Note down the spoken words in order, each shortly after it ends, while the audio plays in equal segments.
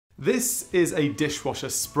This is a dishwasher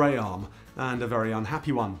spray arm, and a very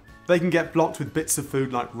unhappy one. They can get blocked with bits of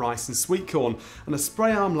food like rice and sweet corn, and a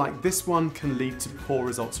spray arm like this one can lead to poor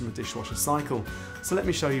results from a dishwasher cycle. So let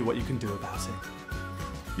me show you what you can do about it.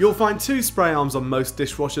 You'll find two spray arms on most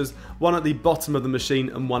dishwashers, one at the bottom of the machine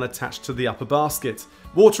and one attached to the upper basket.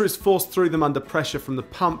 Water is forced through them under pressure from the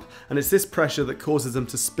pump, and it's this pressure that causes them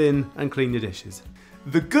to spin and clean your dishes.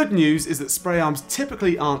 The good news is that spray arms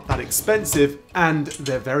typically aren't that expensive, and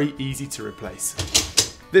they're very easy to replace.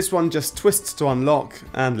 This one just twists to unlock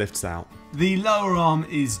and lifts out. The lower arm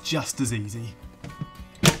is just as easy.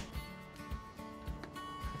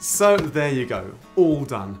 So there you go, all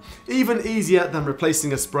done. Even easier than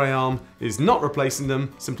replacing a spray arm is not replacing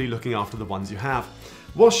them, simply looking after the ones you have.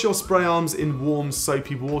 Wash your spray arms in warm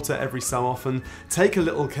soapy water every so often, take a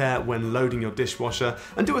little care when loading your dishwasher,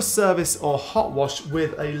 and do a service or hot wash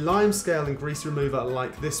with a limescale and grease remover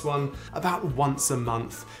like this one about once a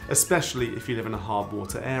month, especially if you live in a hard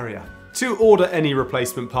water area. To order any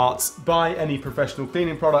replacement parts, buy any professional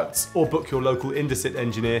cleaning products, or book your local Indesit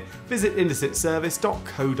engineer, visit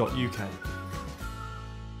indesitservice.co.uk.